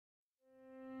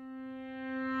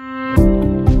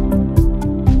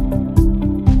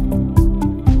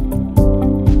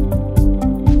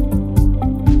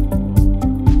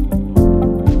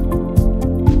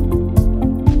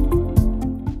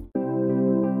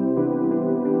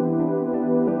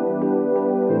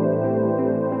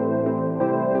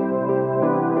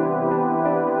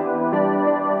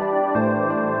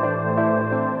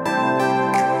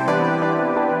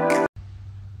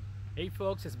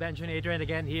folks, it's Benjo and Adrian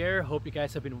again here. Hope you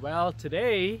guys have been well.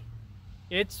 Today,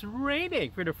 it's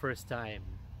raining for the first time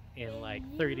in like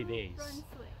 30 days. Brunswick.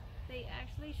 They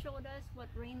actually showed us what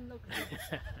rain looks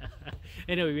like.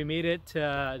 Anyway, we made it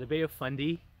to the Bay of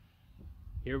Fundy.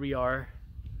 Here we are.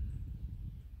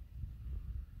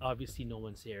 Obviously no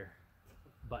one's here,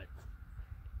 but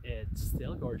it's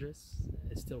still gorgeous.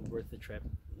 It's still worth the trip.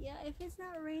 Yeah, if it's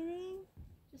not raining,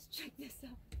 just check this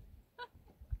out.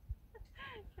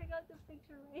 Check out the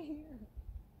picture right here.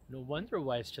 No wonder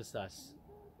why it's just us.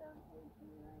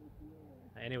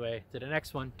 Anyway, to the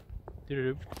next one.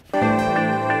 Doo-doo-doo.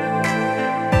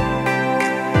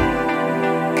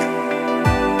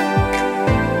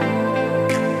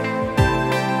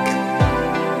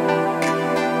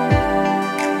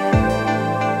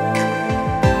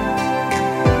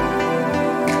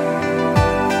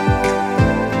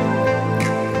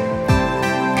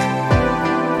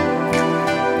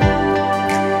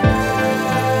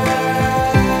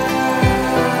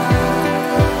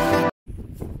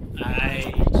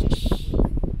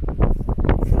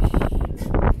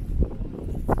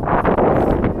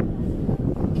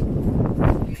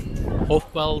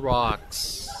 Hopewell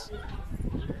Rocks.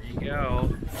 There you go.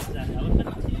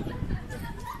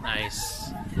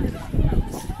 Nice.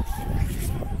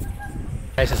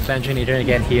 Guys, it's Benjo and Adrian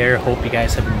again here. Hope you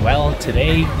guys have been well.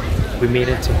 Today we made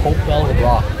it to Hopewell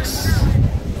Rocks.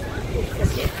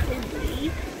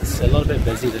 It's a little bit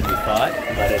busy than we thought,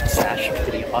 but it's actually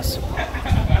pretty awesome.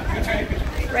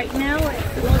 Right now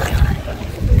it's low tide.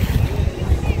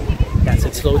 Yes,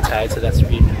 it's low tide, so that's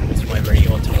why we're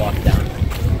able to walk down.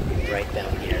 Right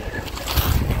down here.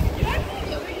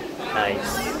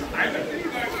 Nice.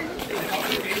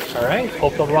 Alright,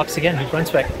 Hopewell Rocks again, New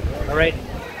Brunswick. Alright,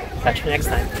 catch you next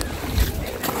time.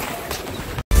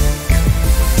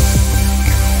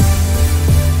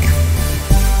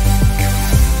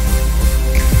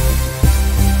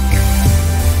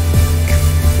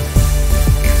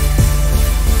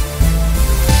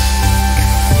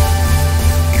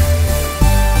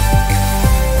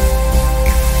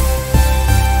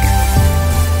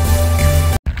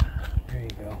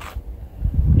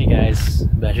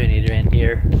 Benjo and Adrian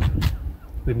here.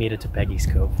 We made it to Peggy's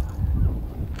Cove.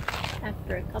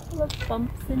 After a couple of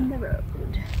bumps in the road.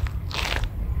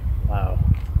 Wow.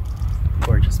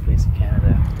 Gorgeous place in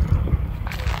Canada.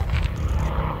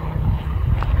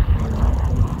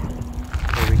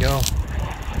 Here we go.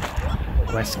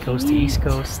 West Coast to East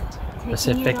Coast,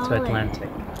 Pacific to Atlantic.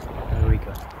 There we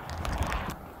go.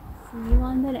 See you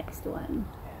on the next one.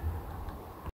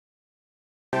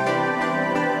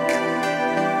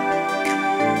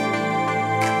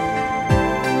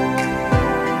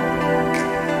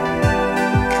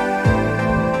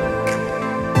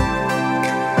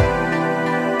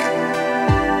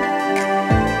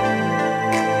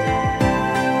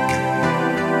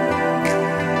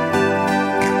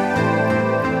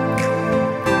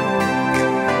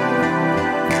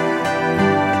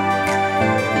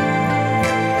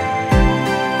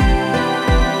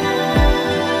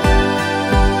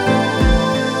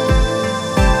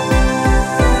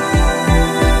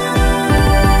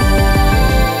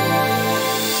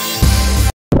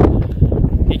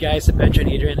 Guys, it's Benjo and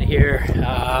Adrian here.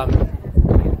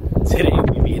 Today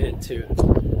we made it to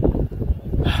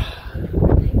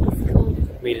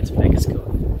Peggy's Cove,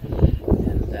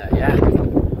 and yeah,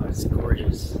 it's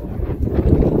gorgeous.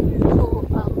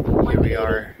 Here we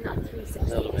are, a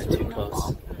little bit too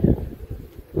close.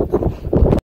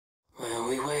 When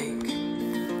we wake,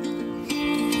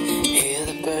 hear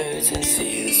the birds and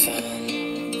see the sun.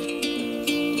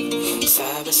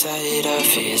 Side by side, our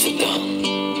fears are done.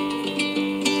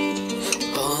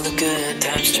 All the good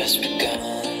times just begun.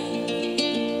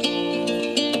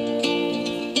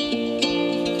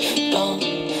 Don't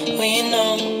we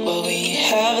know what we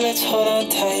have? Let's hold on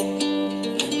tight.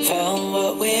 Found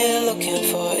what we're looking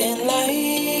for in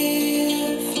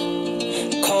life.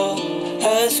 Call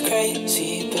us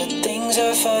crazy, but things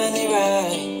are finally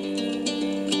right.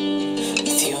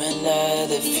 With you and I,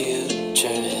 the future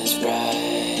is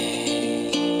bright.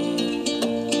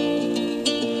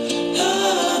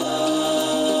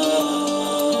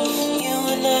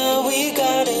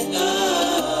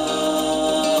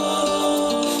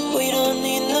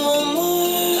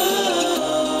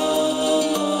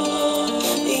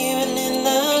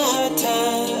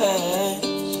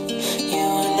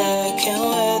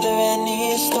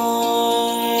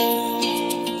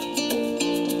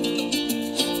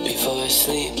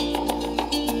 Sleep,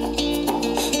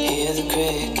 hear the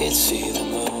crickets, see the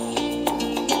moon,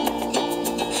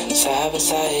 side by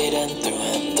side and through,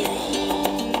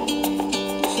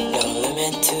 no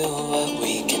limit to what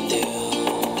we can do.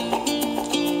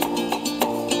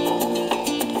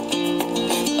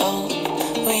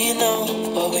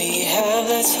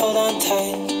 let's hold on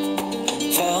tight.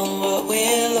 Found what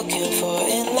we're looking for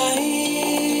in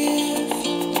life.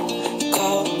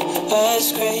 Call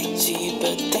us crazy,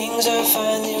 but things are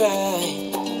finally right.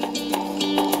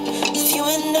 With you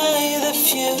and I, the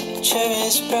future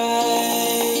is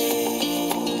bright.